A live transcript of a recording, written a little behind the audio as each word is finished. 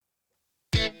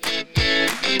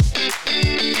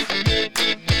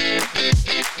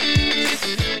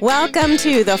Welcome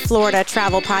to the Florida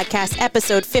Travel Podcast,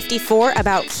 episode 54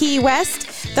 about Key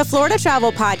West. The Florida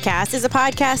Travel Podcast is a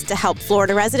podcast to help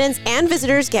Florida residents and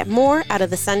visitors get more out of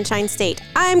the Sunshine State.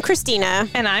 I'm Christina.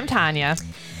 And I'm Tanya.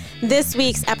 This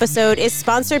week's episode is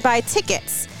sponsored by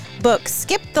Tickets. Book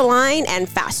Skip the Line and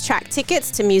Fast Track tickets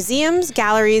to museums,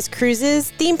 galleries, cruises,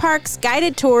 theme parks,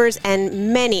 guided tours,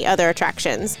 and many other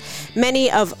attractions. Many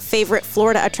of favorite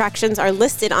Florida attractions are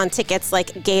listed on Tickets like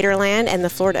Gatorland and the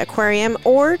Florida Aquarium,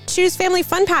 or choose family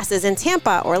fun passes in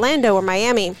Tampa, Orlando, or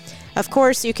Miami. Of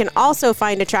course, you can also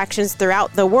find attractions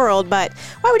throughout the world, but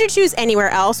why would you choose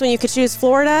anywhere else when you could choose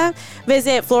Florida?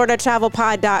 Visit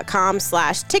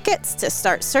floridatravelpod.com/tickets to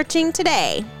start searching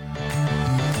today.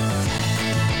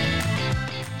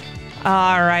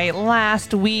 All right.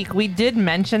 Last week, we did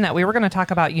mention that we were going to talk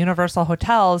about Universal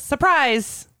Hotels.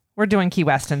 Surprise! We're doing Key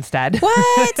West instead.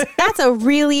 What? That's a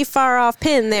really far off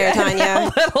pin there, Tanya.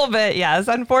 A little bit, yes.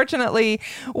 Unfortunately,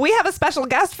 we have a special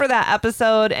guest for that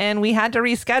episode, and we had to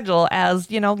reschedule as,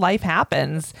 life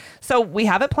happens. So we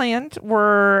have it planned.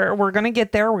 We're going to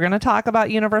get there. We're going to talk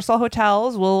about Universal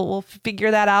Hotels. We'll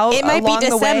figure that out. It might be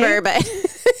December, but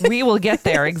we will get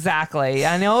there. Exactly.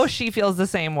 I know she feels the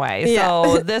same way. Yeah.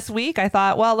 So this week I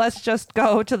thought, well, let's just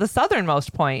go to the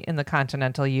southernmost point in the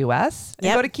continental U.S.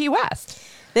 and go to Key West.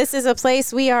 This is a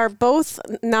place we are both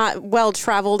not well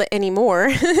traveled anymore.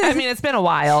 I mean, it's been a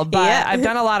while, but Yeah. I've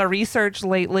done a lot of research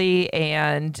lately.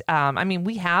 And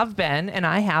we have been, and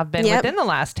I have been within the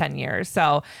last 10 years.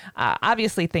 So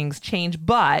obviously things change,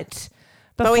 but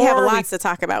we have lots to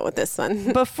talk about with this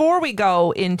one. Before we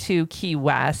go into Key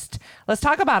West, let's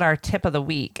talk about our tip of the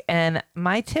week. And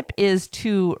my tip is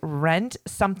to rent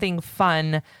something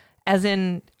fun, as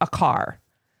in a car.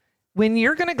 When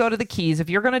you're going to go to the Keys, if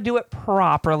you're going to do it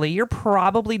properly, you're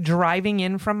probably driving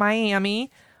in from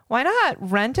Miami. Why not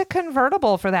rent a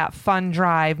convertible for that fun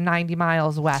drive 90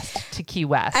 miles west to Key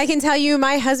West? I can tell you,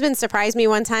 my husband surprised me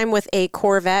one time with a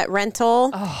Corvette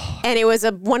rental, and it was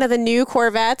one of the new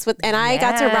Corvettes, and I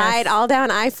got to ride all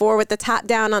down I-4 with the top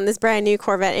down on this brand new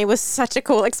Corvette. It was such a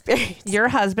cool experience. Your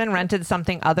husband rented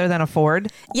something other than a Ford?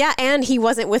 Yeah, and he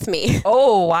wasn't with me.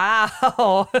 Oh,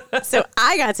 wow. So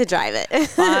I got to drive it.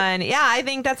 Fun. Yeah, I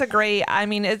think that's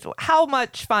how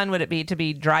much fun would it be to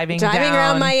be driving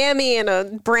around Miami in a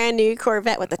brand new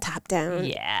Corvette with the top down.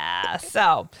 Yeah.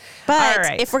 So, but all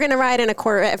right. if we're going to ride in a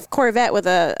Corvette with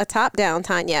a top down,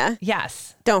 Tanya.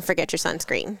 Yes. Don't forget your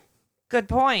sunscreen. Good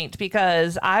point,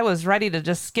 because I was ready to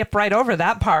just skip right over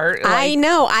that part. I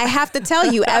know. I have to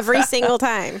tell you every single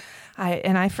time.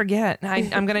 I forget.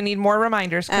 I'm going to need more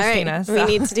reminders, Christina. All right. So. We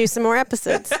need to do some more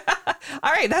episodes.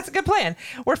 All right. That's a good plan.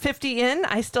 We're 50 in.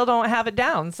 I still don't have it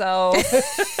down. So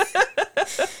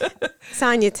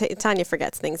Tanya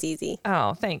forgets things easy.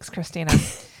 Oh, thanks, Christina.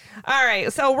 All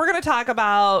right. So we're going to talk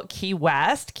about Key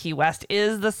West. Key West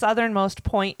is the southernmost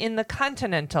point in the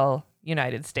continental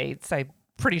United States. I'm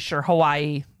pretty sure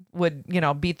Hawaii would,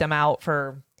 beat them out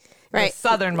for the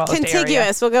southernmost contiguous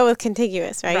area. We'll go with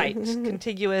contiguous, right? Right.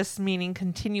 Contiguous meaning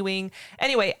continuing.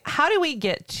 Anyway, how do we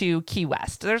get to Key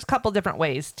West? There's a couple different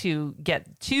ways to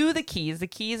get to the Keys. The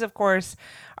Keys, of course,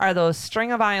 are those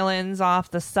string of islands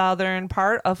off the southern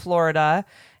part of Florida,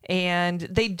 and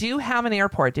they do have an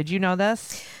airport. Did you know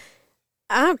this?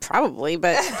 Probably,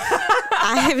 but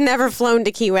I've never flown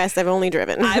to Key West. I've only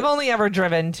driven. I've only ever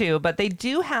driven too, but they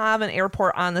do have an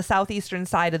airport on the southeastern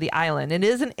side of the island. It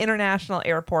is an international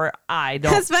airport.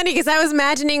 That's funny because I was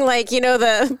imagining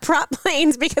the prop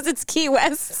planes because it's Key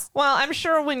West. Well, I'm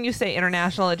sure when you say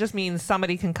international, it just means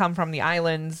somebody can come from the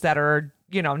islands that are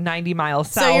 90 miles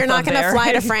south. So you're not going to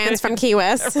fly to France from Key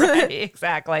West. Right,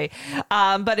 exactly.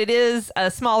 But it is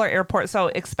a smaller airport. So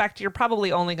expect you're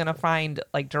probably only going to find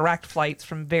direct flights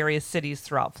from various cities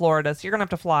throughout Florida. So you're going to have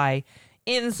to fly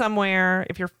in somewhere.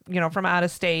 If you're, from out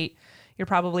of state, you're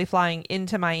probably flying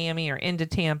into Miami or into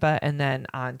Tampa and then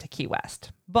on to Key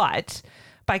West. But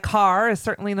by car is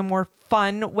certainly the more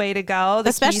fun way to go.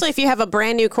 Especially if you have a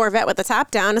brand new Corvette with the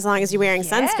top down, as long as you're wearing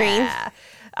sunscreen.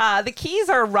 The Keys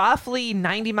are roughly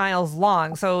 90 miles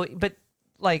long. But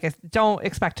don't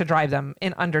expect to drive them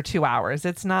in under 2 hours.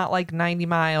 It's not 90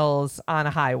 miles on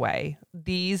a highway.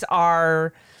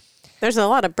 There's a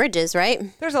lot of bridges, right?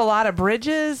 There's a lot of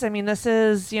bridges. I mean, this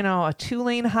is, a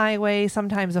 2-lane highway,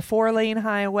 sometimes a 4-lane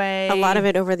highway. A lot of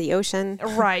it over the ocean.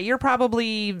 Right. You're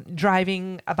probably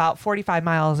driving about 45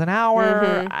 miles an hour.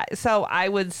 Mm-hmm. So I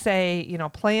would say,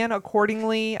 plan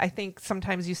accordingly. I think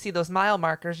sometimes you see those mile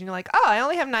markers and you're like, oh, I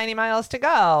only have 90 miles to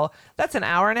go. That's an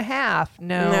hour and a half.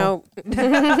 No.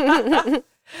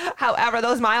 However,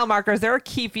 those mile markers, they're a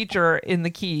key feature in the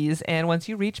Keys. And once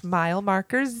you reach mile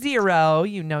marker 0,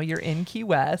 you know you're in Key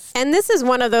West. And this is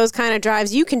one of those kind of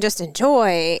drives you can just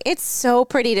enjoy. It's so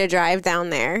pretty to drive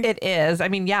down there. It is. I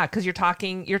mean, yeah, because you're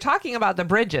talking about the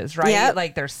bridges, right? Yep.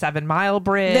 Like there's 7 Mile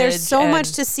Bridge. There's so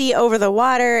much to see over the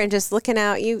water, and just looking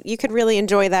out, you could really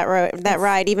enjoy that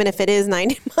ride, even if it is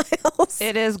 90 miles.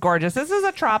 It is gorgeous. This is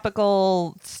a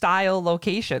tropical style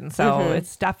location, so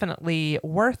it's definitely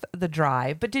worth the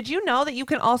drive. But did you know that you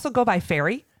can also go by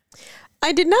ferry?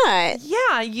 I did not.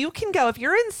 Yeah, you can go. If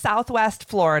you're in Southwest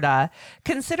Florida,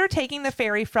 consider taking the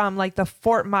ferry from like the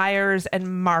Fort Myers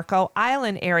and Marco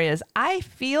Island areas. I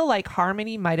feel like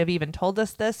Harmony might have even told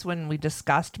us this when we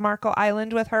discussed Marco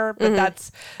Island with her, but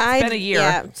it's been a year.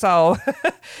 Yeah. So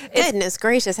goodness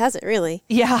gracious, has it really?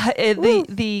 Yeah,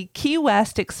 the Key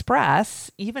West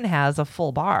Express even has a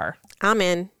full bar. I'm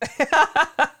in.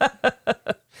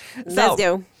 Let's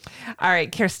go. All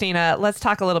right, Christina, let's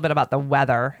talk a little bit about the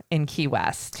weather in Key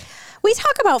West. We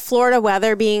talk about Florida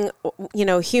weather being,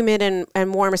 humid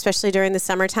and warm, especially during the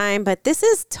summertime, but this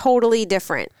is totally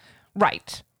different.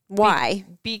 Right. Why?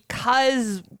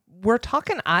 Because we're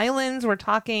talking islands, we're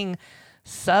talking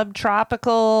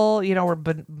subtropical, we're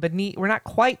beneath, we're not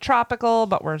quite tropical,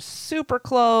 but we're super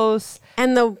close.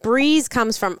 And the breeze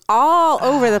comes from all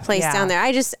over the place Yeah. down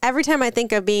there. Every time I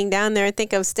think of being down there, I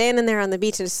think of standing there on the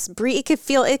beach and just breathe.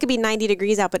 It could be 90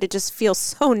 degrees out, but it just feels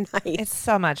so nice. It's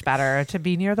so much better to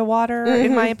be near the water,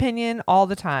 in my opinion, all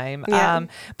the time. Yeah.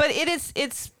 But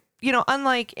it's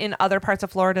unlike in other parts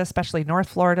of Florida, especially North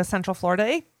Florida, Central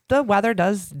Florida, the weather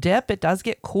does dip. It does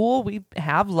get cool. We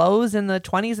have lows in the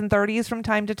 20s and 30s from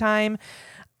time to time.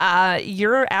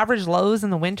 Your average lows in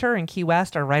the winter in Key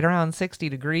West are right around 60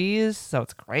 degrees. So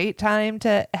it's a great time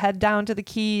to head down to the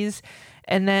Keys.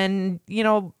 And then,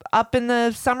 up in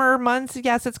the summer months,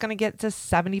 yes, it's going to get to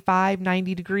 75,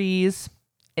 90 degrees.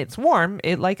 It's warm.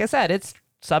 Like I said, it's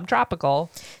subtropical.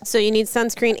 So you need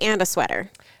sunscreen and a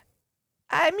sweater.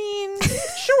 I mean,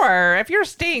 sure. If you're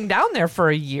staying down there for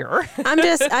a year. I'm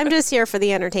just here for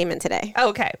the entertainment today.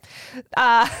 Okay.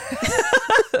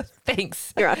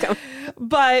 Thanks. You're welcome.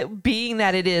 But being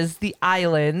that it is the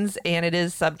islands and it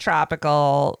is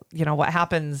subtropical, what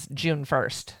happens June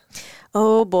 1st?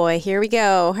 Oh boy, here we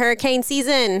go. Hurricane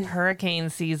season. Hurricane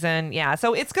season. Yeah.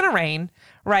 So it's going to rain,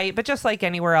 right? But just like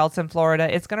anywhere else in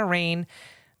Florida, it's going to rain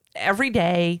every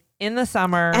day in the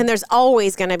summer. And there's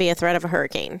always going to be a threat of a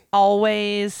hurricane.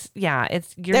 Always. Yeah.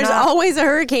 There's always a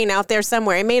hurricane out there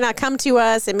somewhere. It may not come to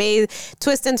us. It may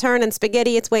twist and turn and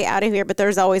spaghetti its way out of here, but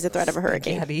there's always a threat of a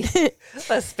hurricane.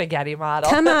 The spaghetti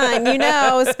model. Come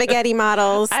on, spaghetti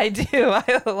models. I do.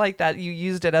 I like that. You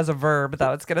used it as a verb,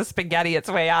 though. It's going to spaghetti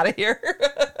its way out of here.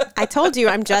 I told you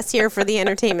I'm just here for the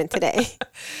entertainment today.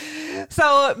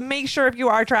 So make sure if you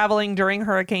are traveling during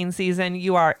hurricane season,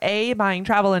 you are buying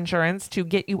travel insurance to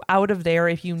get you out of there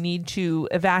if you need to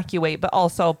evacuate, but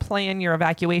also plan your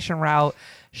evacuation route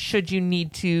should you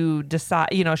need to decide,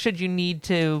 should you need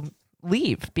to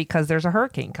leave because there's a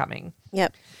hurricane coming.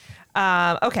 Yep.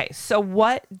 Okay. So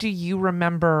what do you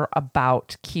remember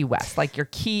about Key West? Like your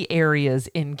key areas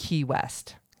in Key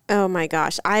West? Oh my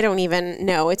gosh, I don't even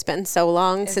know. It's been so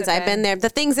long since I've been there. The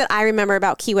things that I remember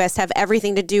about Key West have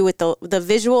everything to do with the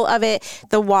visual of it,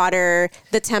 the water,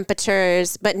 the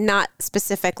temperatures, but not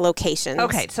specific locations.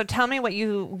 Okay, so tell me what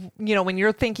when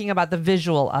you're thinking about the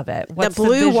visual of it. What's the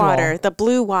blue water? The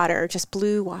blue water, just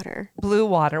blue water. Blue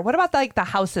water. What about like the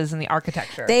houses and the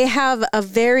architecture? They have a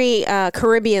very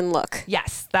Caribbean look.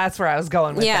 Yes, that's where I was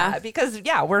going with that. Because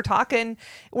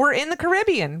we're in the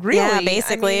Caribbean, really. Yeah,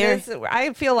 basically.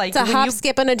 I feel like it's a hop,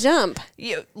 skip, and a jump.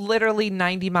 Literally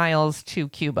 90 miles to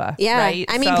Cuba. Yeah. Right?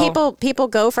 I mean, people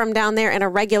go from down there in a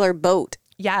regular boat.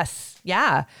 Yes.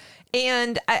 Yeah.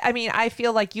 And I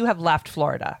feel like you have left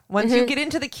Florida. Once you get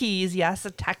into the Keys, yes,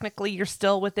 technically you're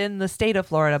still within the state of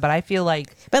Florida, but I feel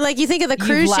like... But like you think of the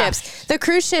cruise ships. The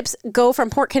cruise ships go from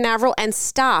Port Canaveral and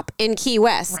stop in Key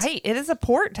West. Right. It is a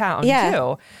port town,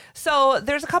 too. So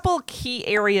there's a couple key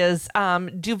areas.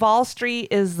 Duval Street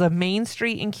is the main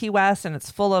street in Key West, and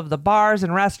it's full of the bars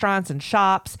and restaurants and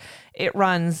shops. It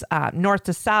runs north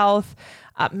to south.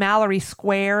 Mallory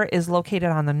Square is located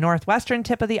on the northwestern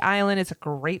tip of the island. It's a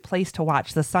great place to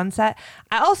watch the sunset.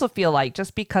 I also feel like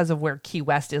just because of where Key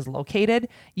West is located,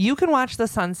 you can watch the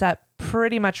sunset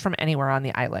pretty much from anywhere on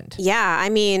the island. Yeah, I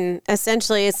mean,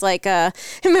 essentially, it's like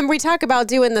remember we talk about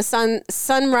doing the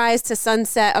sunrise to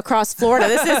sunset across Florida.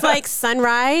 This is like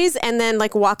sunrise and then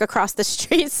like walk across the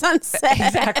street sunset.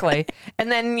 Exactly.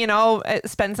 And then,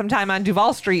 spend some time on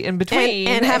Duval Street in between.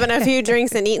 And having a few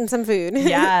drinks and eating some food.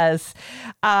 Yes.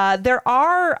 There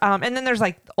are, and then there's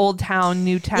like Old Town,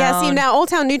 New Town. Yeah, see, now Old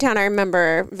Town, New Town I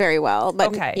remember very well. But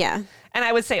okay. Yeah. And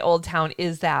I would say Old Town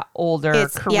is that older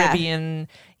Caribbean,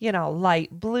 light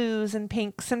blues and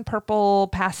pinks and purple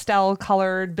pastel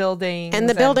colored buildings. And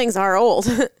the buildings are old.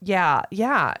 Yeah.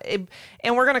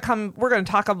 And we're going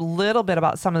to talk a little bit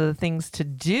about some of the things to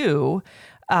do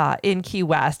in Key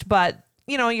West. But,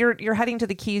 you're heading to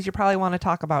the Keys. You probably want to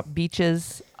talk about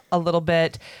beaches a little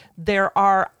bit. There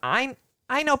are, I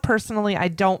know personally, I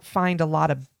don't find a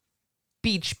lot of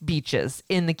beaches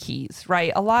in the Keys,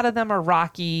 right? A lot of them are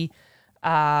rocky,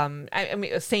 I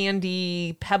mean,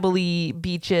 sandy, pebbly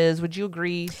beaches. Would you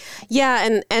agree?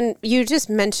 Yeah. And you just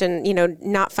mentioned,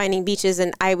 not finding beaches.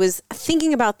 And I was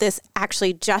thinking about this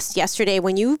actually just yesterday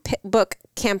when you book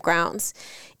campgrounds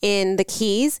in the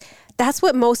Keys. That's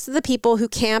what most of the people who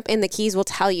camp in the Keys will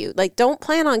tell you. Like, don't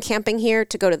plan on camping here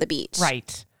to go to the beach.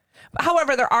 Right.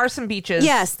 However, there are some beaches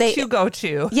to go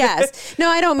to. Yes. No,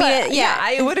 I don't mean it. Yeah.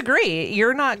 I would agree.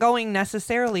 You're not going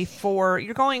necessarily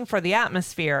you're going for the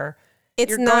atmosphere.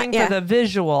 You're going for the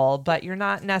visual, but you're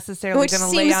not necessarily going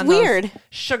to lay on those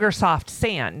sugar soft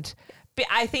sand. But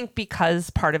I think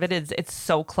because part of it is it's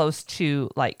so close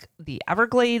to like the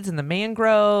Everglades and the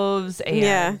mangroves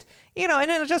and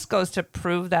and it just goes to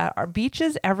prove that our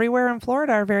beaches everywhere in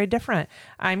Florida are very different.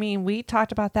 I mean, we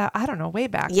talked about that, I don't know, way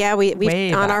back. Yeah,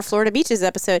 we on our Florida beaches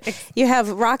episode. You have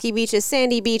rocky beaches,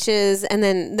 sandy beaches, and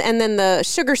then the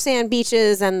sugar sand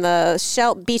beaches and the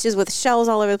shell beaches with shells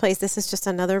all over the place. This is just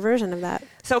another version of that.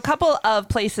 So a couple of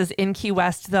places in Key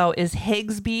West, though, is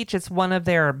Higgs Beach. It's one of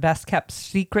their best kept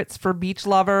secrets for beach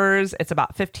lovers. It's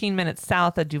about 15 minutes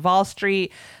south of Duval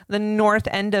Street. The north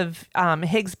end of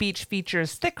Higgs Beach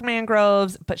features thick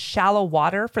mangroves, but shallow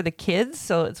water for the kids.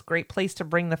 So it's a great place to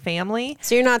bring the family.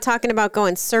 So you're not talking about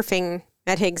going surfing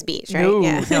at Higgs Beach,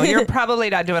 right? No, you're probably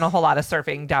not doing a whole lot of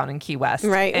surfing down in Key West.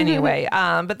 Right. Anyway,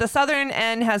 but the southern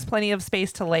end has plenty of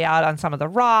space to lay out on some of the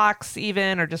rocks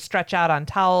even, or just stretch out on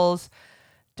towels.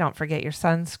 Don't forget your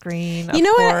sunscreen. You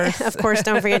know what? Of course,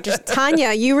 don't forget.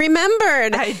 Tanya, you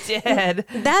remembered. I did.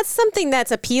 That's something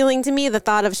that's appealing to me, the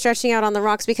thought of stretching out on the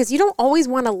rocks, because you don't always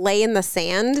want to lay in the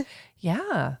sand.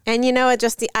 Yeah. And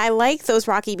I like those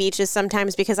rocky beaches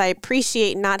sometimes because I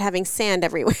appreciate not having sand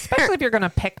everywhere. Especially if you're going to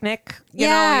picnic. You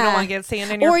know, you don't want to get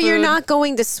sand in your food. Or you're not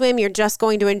going to swim. You're just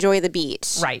going to enjoy the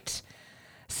beach. Right.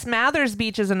 Smathers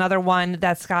Beach is another one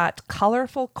that's got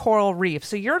colorful coral reef.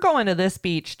 So you're going to this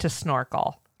beach to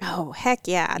snorkel. Oh, heck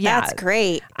yeah. That's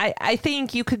great. I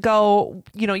think you could go,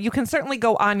 you can certainly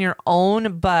go on your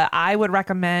own, but I would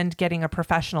recommend getting a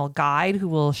professional guide who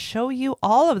will show you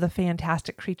all of the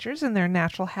fantastic creatures in their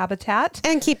natural habitat.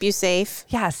 And keep you safe.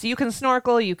 Yes, you can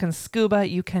snorkel, you can scuba,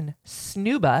 you can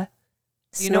snuba.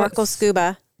 Snorkel,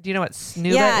 scuba. Do you know what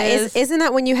snuba is? Isn't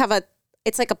that when you have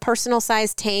it's like a personal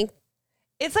sized tank?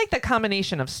 It's like the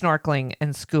combination of snorkeling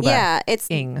and scuba.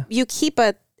 Yeah, you keep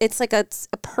it's like a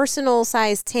personal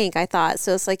sized tank, I thought.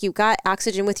 So it's like you've got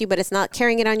oxygen with you, but it's not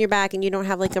carrying it on your back and you don't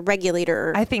have like a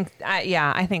regulator. I think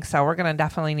so. We're going to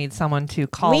definitely need someone to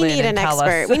call in and tell us. We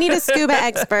need an expert. We need a scuba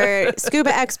expert.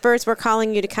 Scuba experts, we're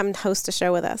calling you to come host a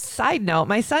show with us. Side note,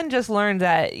 my son just learned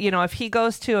that, if he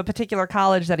goes to a particular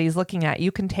college that he's looking at,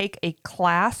 you can take a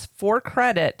class for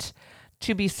credit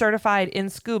to be certified in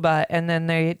scuba, and then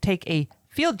they take a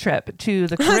field trip to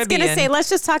the Caribbean. I was going to say, let's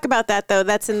just talk about that, though.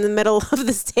 That's in the middle of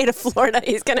the state of Florida.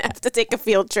 He's going to have to take a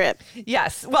field trip.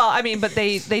 Yes. Well, I mean, but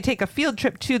they take a field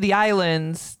trip to the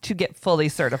islands to get fully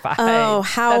certified. Oh,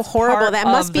 how That's horrible. That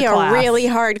must be a really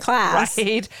hard class.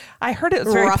 Right. I heard it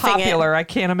was very popular. I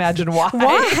can't imagine why.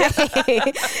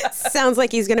 Why? Sounds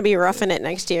like he's going to be roughing it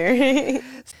next year.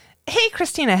 Hey,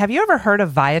 Christina, have you ever heard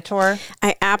of Viator?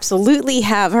 I absolutely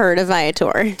have heard of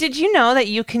Viator. Did you know that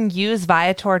you can use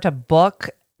Viator to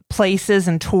book places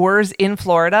and tours in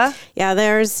Florida? Yeah,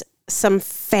 there's some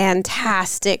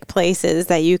fantastic places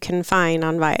that you can find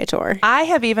on Viator. I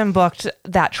have even booked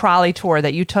that trolley tour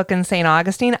that you took in St.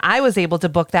 Augustine. I was able to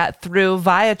book that through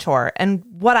Viator. And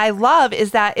what I love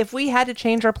is that if we had to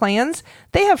change our plans,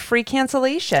 they have free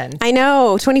cancellation. I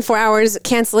know, 24 hours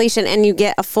cancellation and you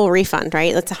get a full refund,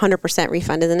 right? That's 100%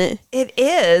 refund, isn't it? It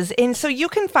is. And so you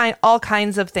can find all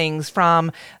kinds of things from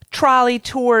trolley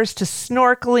tours to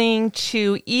snorkeling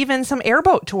to even some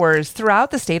airboat tours throughout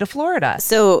the state of Florida.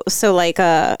 So like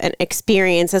an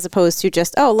experience as opposed to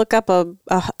just, look up a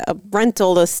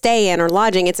rental to stay in or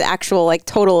lodging. It's actual like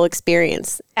total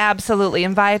experience. Absolutely.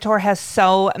 And Viator has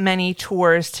so many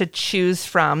tours to choose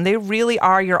from. They really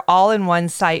are your all-in-one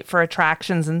site for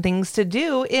attractions and things to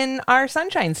do in our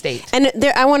Sunshine State. And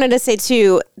I wanted to say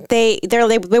too, they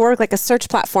work like a search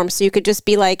platform, so you could just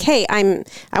be like, hey, I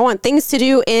want things to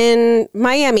do in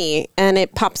Miami, and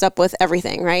it pops up with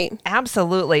everything, right?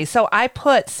 Absolutely. So I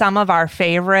put some of our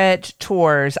favorite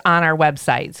tours on our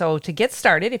website. So to get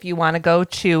started, if you want to go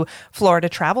to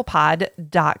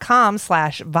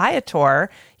floridatravelpod.com/Viator,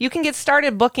 you can get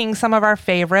started booking some of our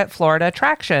favorite Florida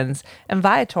attractions. And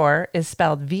Viator is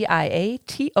spelled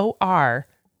Viator.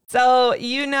 So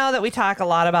you know that we talk a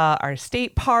lot about our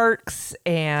state parks,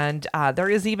 and there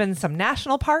is even some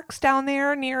national parks down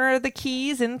there near the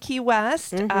Keys in Key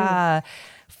West.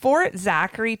 Fort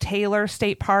Zachary Taylor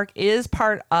State Park is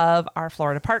part of our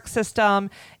Florida park system.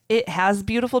 It has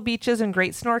beautiful beaches and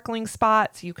great snorkeling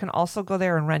spots. You can also go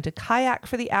there and rent a kayak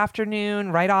for the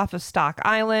afternoon right off of Stock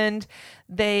Island.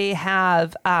 They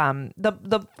have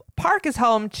the park is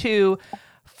home to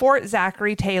Fort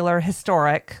Zachary Taylor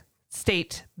Historic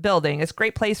State Building. It's a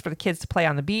great place for the kids to play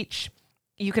on the beach.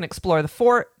 You can explore the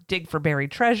fort, dig for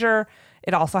buried treasure.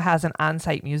 It also has an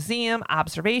on-site museum,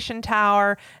 observation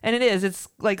tower, and it's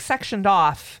like sectioned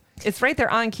off. It's right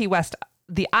there on Key West,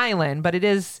 the island, but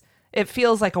it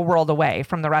feels like a world away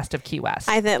from the rest of Key West.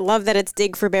 I love that it's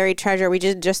dig for buried treasure. We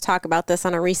did just talk about this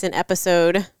on a recent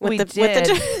episode.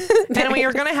 And we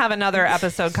are going to have another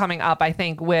episode coming up, I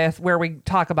think, with where we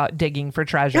talk about digging for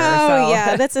treasure.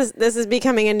 Yeah, this is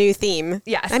becoming a new theme.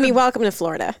 Yes. I mean, welcome to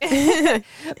Florida.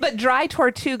 But Dry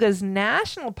Tortugas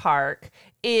National Park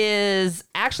is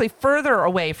actually further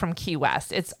away from Key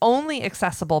West. It's only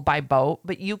accessible by boat,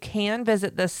 but you can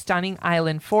visit this stunning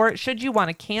island fort. Should you want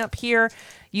to camp here,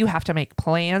 you have to make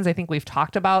plans. I think we've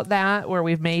talked about that, where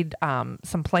we've made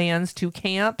some plans to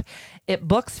camp. It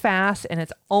books fast, and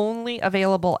it's only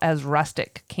available as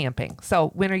rustic camping. So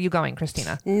when are you going,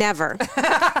 Christina? Never.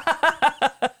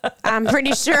 I'm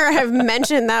pretty sure I've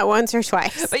mentioned that once or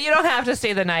twice. But you don't have to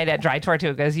stay the night at Dry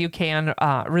Tortugas. You can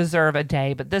reserve a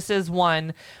day. But this is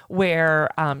one where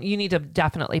you need to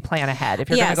definitely plan ahead if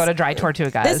you're going to go to Dry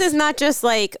Tortugas. This is not just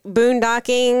like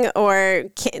boondocking or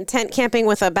tent camping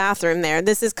with a bathroom there.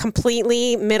 This is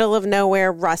completely middle of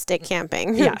nowhere rustic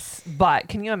camping. Yes. But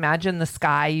can you imagine the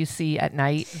sky you see at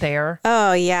night there?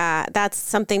 Oh, yeah. That's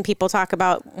something people talk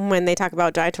about when they talk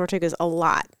about Dry Tortugas a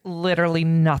lot. Literally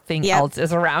nothing else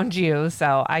is around you.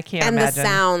 So I can't imagine. And the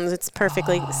sounds, it's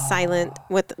perfectly silent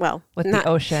with the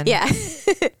ocean. Yeah.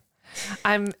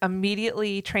 I'm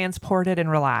immediately transported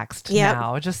and relaxed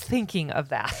now, just thinking of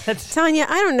that. Tanya,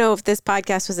 I don't know if this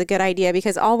podcast was a good idea,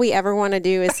 because all we ever want to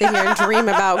do is sit here and dream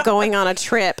about going on a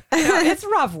trip. It's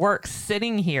rough work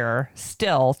sitting here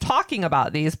still talking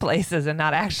about these places and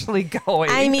not actually going.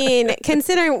 I mean,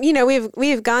 considering,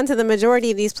 we've gone to the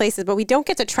majority of these places, but we don't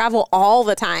get to travel all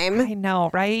the time. I know,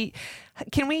 right?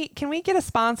 Can we get a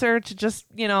sponsor to just,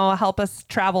 help us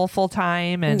travel full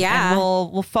time and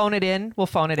we'll phone it in. We'll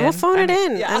phone it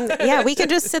in. Yeah. We could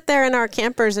just sit there in our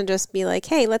campers and just be like,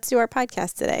 hey, let's do our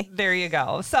podcast today. There you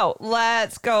go. So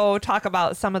let's go talk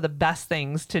about some of the best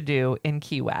things to do in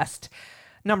Key West.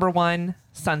 Number 1,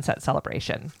 sunset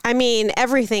celebration. I mean,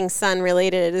 everything sun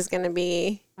related is going to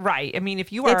be right. I mean,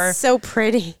 if you are, it's so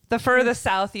pretty. The furthest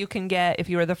south you can get, if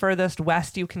you are the furthest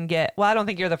west you can get, well, I don't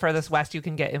think you're the furthest west you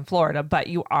can get in Florida, but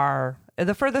you are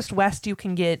the furthest west you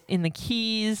can get in the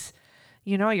Keys,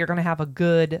 you're going to have a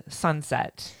good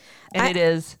sunset. And it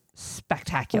is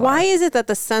spectacular. Why is it that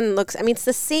the sun looks, it's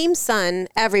the same sun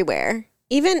everywhere.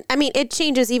 It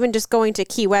changes even just going to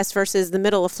Key West versus the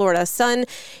middle of Florida. Sun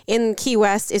in Key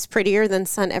West is prettier than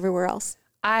sun everywhere else.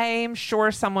 I'm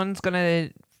sure someone's going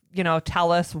to,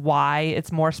 tell us why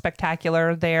it's more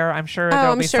spectacular there. I'm sure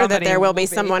that there will be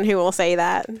someone who will say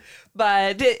that.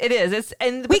 But it is.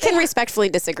 We can respectfully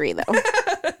disagree, though.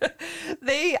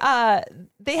 They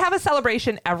have a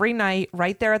celebration every night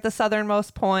right there at the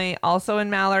southernmost point, also in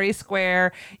Mallory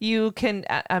Square. You can,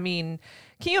 can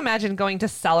you imagine going to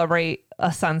celebrate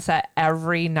a sunset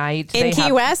every night? In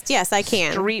Key West? Yes, I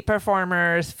can. Street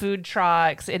performers, food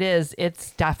trucks.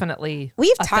 It's definitely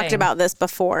We've talked about this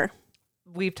before.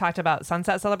 We've talked about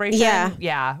sunset celebration?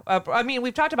 Yeah.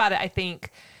 We've talked about it, I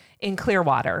think, in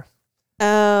Clearwater.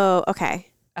 Oh, okay.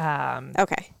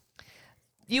 Okay.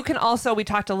 You can also, we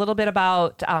talked a little bit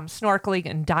about snorkeling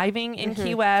and diving in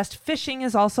Key West. Fishing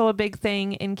is also a big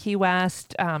thing in Key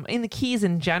West, in the Keys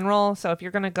in general. So if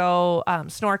you're going to go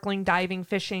snorkeling, diving,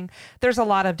 fishing, there's a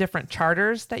lot of different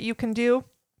charters that you can do.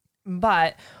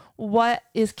 But what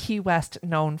is Key West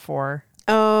known for?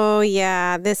 Oh,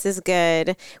 yeah, this is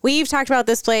good. We've talked about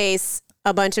this place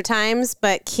a bunch of times,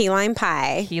 but key lime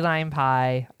pie. Key lime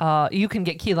pie. You can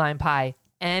get key lime pie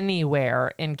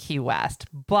anywhere in Key West,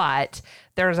 but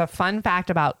there's a fun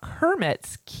fact about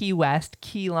Kermit's Key West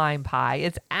key lime pie.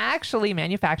 It's actually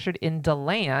manufactured in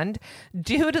DeLand.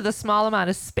 Due to the small amount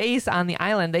of space on the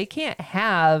island, they can't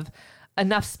have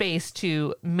enough space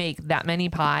to make that many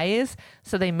pies,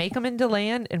 so they make them in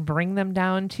DeLand and bring them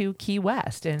down to Key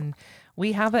West. And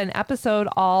we have an episode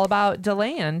all about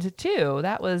DeLand too.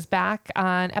 That was back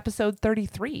on episode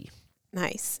 33.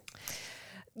 Nice.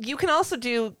 You can also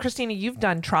do, Christina, you've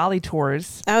done trolley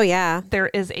tours. Oh, yeah. There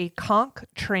is a conch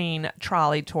train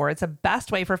trolley tour. It's the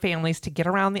best way for families to get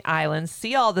around the island,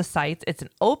 see all the sights. It's an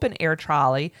open air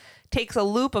trolley, takes a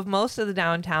loop of most of the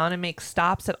downtown and makes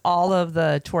stops at all of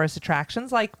the tourist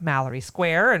attractions like Mallory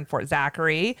Square and Fort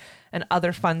Zachary and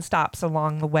other fun stops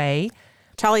along the way.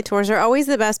 Trolley tours are always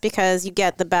the best because you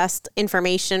get the best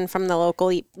information from the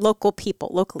local people.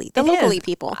 The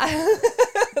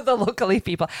locally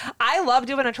people. I love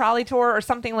doing a trolley tour or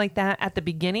something like that at the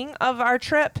beginning of our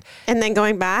trip. And then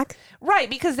going back? Right,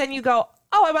 because then you go,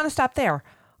 oh, I want to stop there.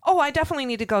 Oh, I definitely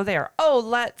need to go there. Oh,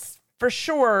 let's for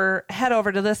sure head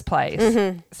over to this place.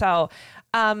 Mm-hmm. So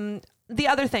the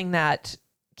other thing that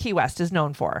Key West is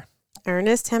known for.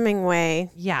 Ernest Hemingway.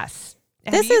 Yes.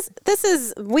 This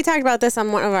is we talked about this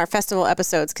on one of our festival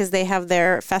episodes because they have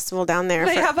their festival down there.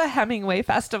 They have a Hemingway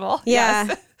festival. Yeah.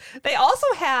 Yes. They also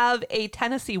have a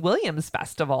Tennessee Williams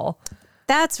festival.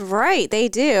 That's right. They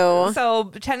do.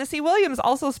 So Tennessee Williams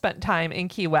also spent time in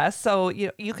Key West. So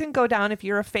you can go down if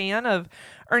you're a fan of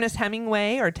Ernest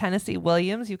Hemingway or Tennessee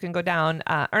Williams. You can go down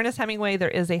Ernest Hemingway. There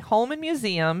is a home and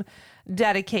museum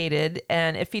dedicated,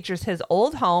 and it features his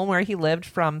old home where he lived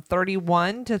from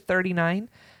 31 to 39.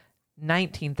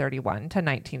 1931 to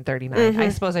 1939. Mm-hmm. I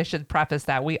suppose I should preface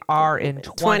that we are in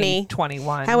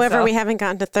 2021. However, we haven't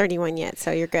gotten to 31 yet, so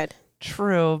you're good.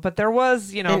 True, but there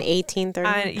was, in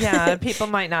 1830. Yeah, people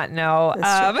might not know.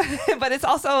 But it's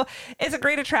a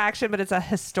great attraction, but it's a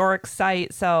historic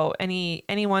site. So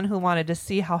anyone who wanted to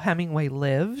see how Hemingway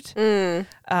lived,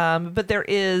 but there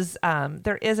is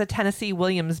a Tennessee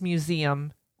Williams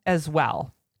Museum as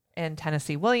well. And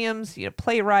Tennessee Williams,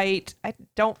 playwright. I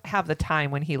don't have the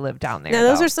time when he lived down there. Now,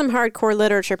 those are some hardcore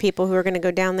literature people who are going to go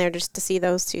down there just to see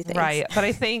those two things. Right. But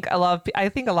I think a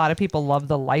lot of people love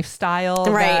the lifestyle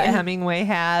that Hemingway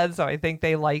had. So I think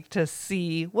they like to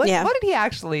see what did he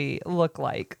actually look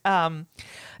like.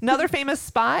 Another famous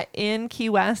spot in Key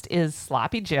West is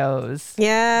Sloppy Joe's.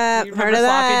 Yeah, heard of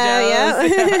that. Sloppy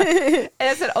Joe's?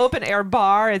 Yeah. It's an open air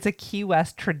bar. It's a Key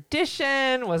West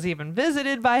tradition. Was even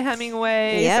visited by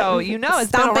Hemingway. Yep. So it's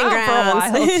Stomping been around grounds.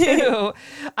 for a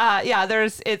while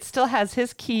too. It still has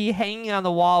his key hanging on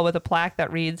the wall with a plaque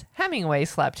that reads "Hemingway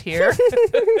slept here."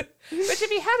 Which, if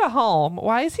he had a home,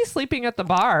 why is he sleeping at the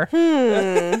bar?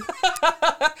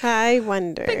 I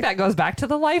wonder. I think that goes back to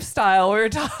the lifestyle we were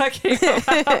talking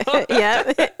about. Yeah.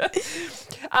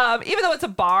 Even though it's a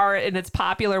bar and it's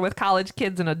popular with college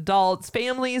kids and adults,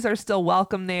 families are still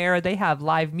welcome there. They have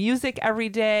live music every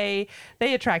day.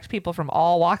 They attract people from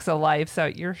all walks of life. So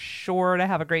you're sure to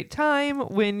have a great time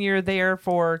when you're there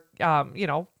for,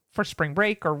 for spring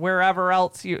break or wherever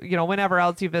else whenever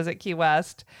else you visit Key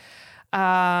West.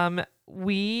 We're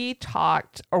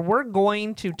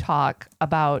going to talk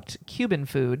about Cuban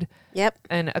food. Yep.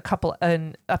 In a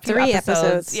few 3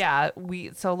 episodes. Yeah.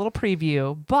 So a little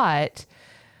preview, but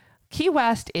Key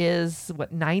West is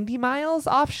 90 miles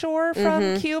offshore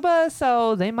from Cuba.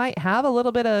 So they might have a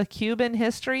little bit of Cuban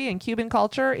history and Cuban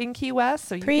culture in Key West.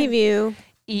 So you preview. Can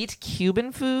eat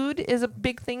Cuban food is a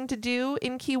big thing to do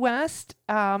in Key West.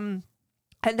 And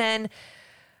then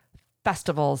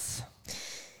festivals.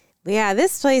 Yeah,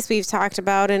 this place we've talked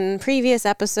about in previous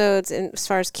episodes as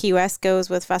far as Key West goes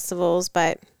with festivals,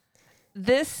 but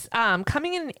this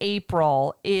coming in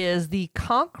April is the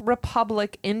Conch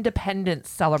Republic Independence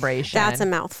Celebration. That's a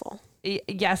mouthful.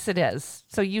 Yes, it is.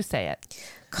 So you say it.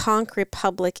 Conch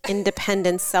Republic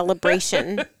Independence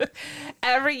Celebration?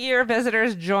 Every year,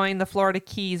 visitors join the Florida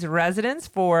Keys residents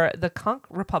for the Conch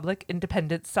Republic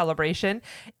Independence Celebration.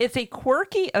 It's a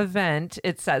quirky event,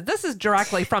 it says. This is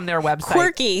directly from their website.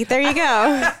 Quirky. There you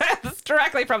go. It's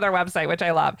directly from their website, which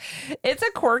I love. It's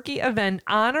a quirky event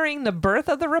honoring the birth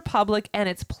of the Republic and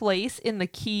its place in the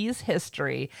Keys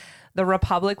history. The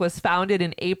Republic was founded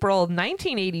in April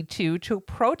 1982 to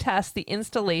protest the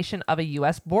installation of a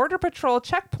U.S. Border Patrol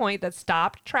checkpoint that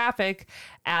stopped traffic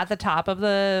at the top of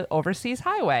the overseas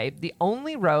highway, the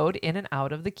only road in and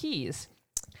out of the Keys.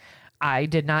 I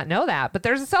did not know that, but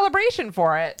there's a celebration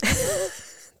for it.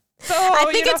 So,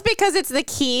 I think it's because it's the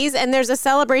Keys and there's a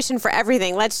celebration for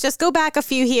everything. Let's just go back a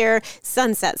few here.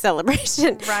 Sunset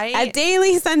celebration. Right. A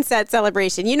daily sunset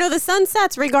celebration. You know, the sun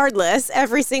sets regardless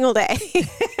every single day.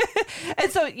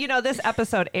 And so, this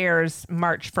episode airs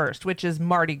March 1st, which is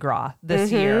Mardi Gras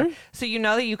this year. So you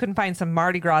know that you can find some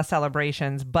Mardi Gras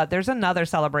celebrations, but there's another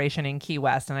celebration in Key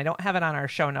West, and I don't have it on our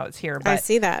show notes here, but I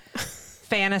see that.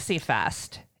 Fantasy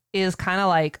Fest is kind of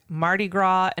like Mardi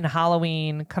Gras and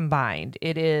Halloween combined.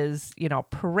 It is,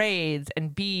 parades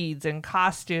and beads and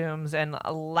costumes and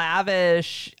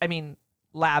lavish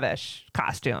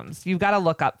costumes. You've got to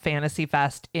look up Fantasy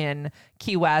Fest in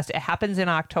Key West. It happens in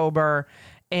October,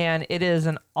 and it is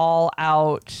an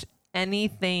all-out,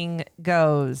 anything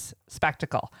goes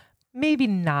spectacle. Maybe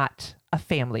not a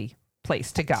family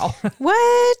place to go.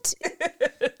 What?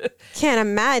 Can't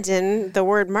imagine the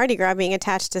word Mardi Gras being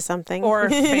attached to something. Or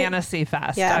Fantasy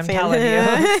Fest, Yeah, I'm telling you.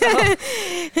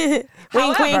 So, wink,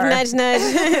 wink, however, nudge,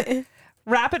 nudge.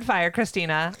 Rapid fire,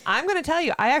 Christina. I'm going to tell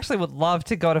you, I actually would love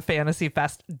to go to Fantasy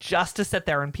Fest just to sit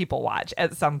there and people watch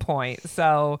at some point.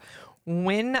 So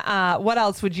what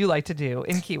else would you like to do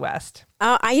in Key West?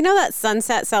 That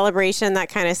sunset celebration, that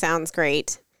kind of sounds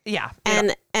great. Yeah.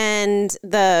 And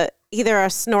the either a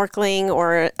snorkeling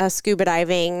or a scuba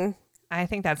diving. I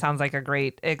think that sounds like a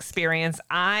great experience.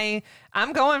 I'm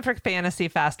going for Fantasy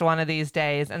Fest one of these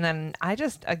days, and then I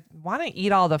want to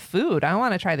eat all the food. I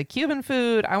want to try the Cuban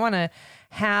food. I want to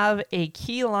have a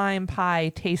key lime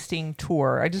pie tasting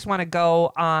tour. I just want to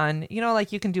go on,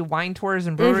 like you can do wine tours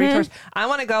and brewery tours. I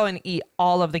want to go and eat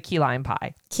all of the key lime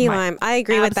pie. Key lime. I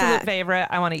agree with that. Absolute favorite.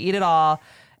 I want to eat it all,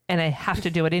 and I have to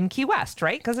do it in Key West,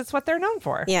 right? Because it's what they're known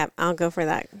for. Yeah, I'll go for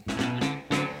that.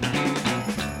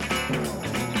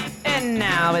 And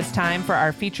now it's time for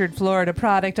our featured Florida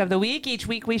product of the week. Each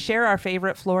week we share our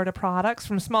favorite Florida products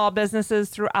from small businesses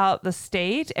throughout the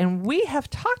state. And we have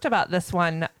talked about this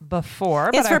one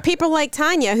before. It's for people like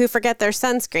Tanya who forget their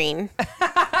sunscreen.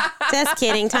 Just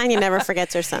kidding. Tanya never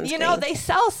forgets her sunscreen. They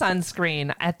sell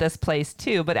sunscreen at this place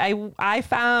too. But I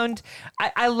found,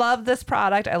 I love this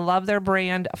product. I love their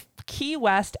brand. Key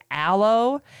West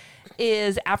Aloe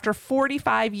is, after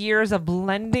 45 years of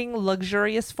blending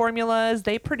luxurious formulas,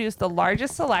 they produce the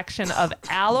largest selection of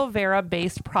aloe vera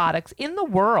based products in the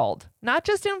world, not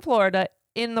just in Florida,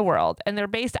 in the world. And they're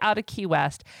based out of Key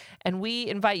West. And we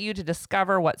invite you to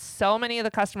discover what so many of the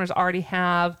customers already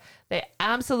have. They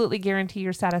absolutely guarantee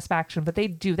your satisfaction, but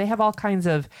they have all kinds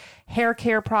of hair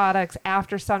care products,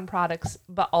 after sun products,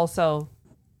 but also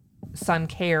sun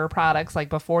care products, like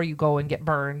before you go and get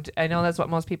burned. I know that's what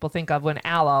most people think of when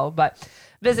aloe, but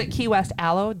visit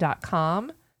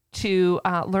keywestaloe.com to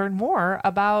learn more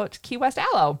about Key West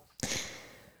Aloe.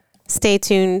 Stay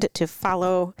tuned to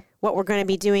follow what we're going to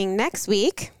be doing next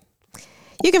week.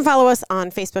 You can follow us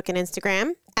on Facebook and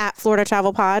Instagram at Florida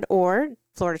Travel Pod or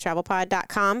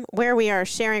floridatravelpod.com, where we are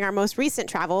sharing our most recent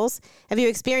travels. Have you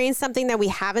experienced something that we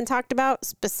haven't talked about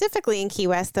specifically in Key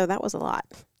West, though that was a lot?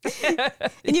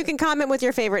 And you can comment with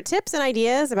your favorite tips and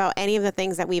ideas about any of the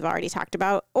things that we've already talked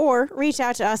about, or reach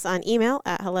out to us on email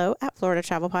at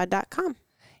hello@floridatravelpod.com.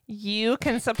 You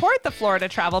can support the Florida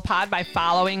Travel Pod by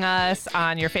following us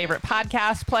on your favorite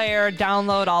podcast player,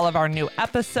 download all of our new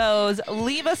episodes,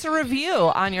 leave us a review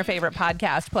on your favorite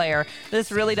podcast player. This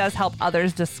really does help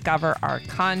others discover our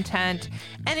content.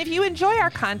 And if you enjoy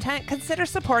our content, consider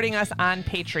supporting us on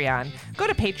Patreon. Go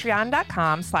to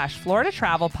patreon.com/Florida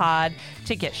Travel Pod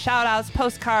to get shout outs,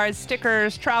 postcards,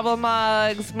 stickers, travel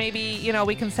mugs. Maybe,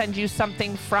 we can send you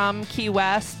something from Key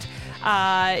West.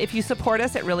 If you support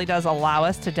us, it really does allow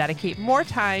us to dedicate more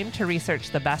time to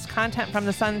research the best content from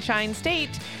the Sunshine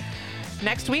State.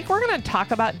 Next week, we're going to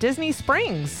talk about Disney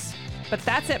Springs. But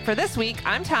that's it for this week.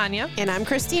 I'm Tanya. And I'm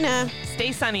Christina.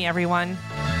 Stay sunny, everyone.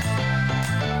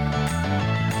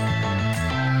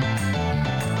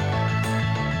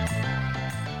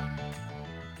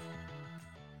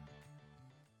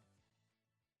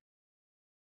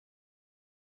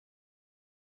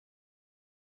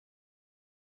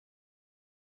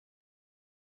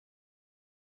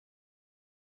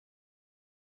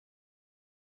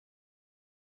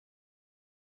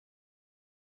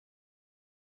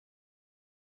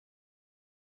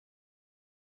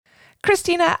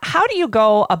 Christina, how do you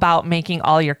go about making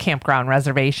all your campground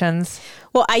reservations?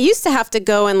 Well, I used to have to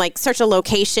go and like search a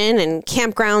location and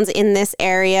campgrounds in this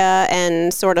area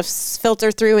and sort of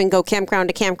filter through and go campground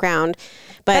to campground.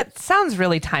 But That sounds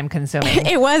really time consuming.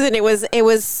 it wasn't. It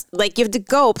was like you have to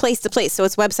go place to place. So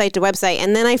it's website to website.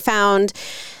 And then I found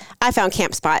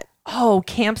CampSpot. Oh,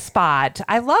 CampSpot.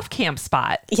 I love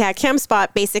CampSpot. Yeah,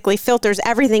 CampSpot basically filters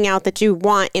everything out that you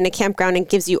want in a campground and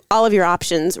gives you all of your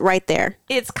options right there.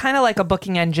 It's kind of like a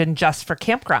booking engine just for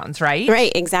campgrounds, right?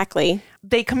 Right, exactly.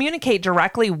 They communicate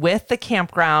directly with the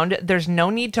campground. There's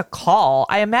no need to call.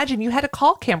 I imagine you had to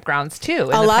call campgrounds too.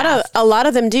 A lot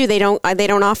of them do. They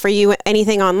don't offer you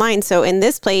anything online. So in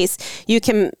this place, you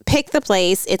can pick the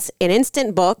place. It's an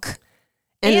instant book.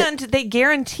 And they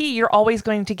guarantee you're always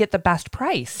going to get the best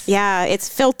price. Yeah, it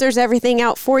filters everything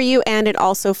out for you, and it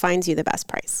also finds you the best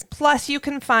price. Plus, you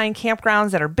can find campgrounds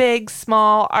that are big,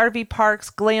 small, RV parks,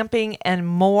 glamping, and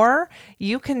more.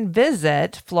 You can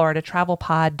visit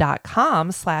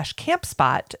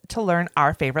floridatravelpod.com/campspot to learn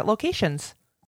our favorite locations.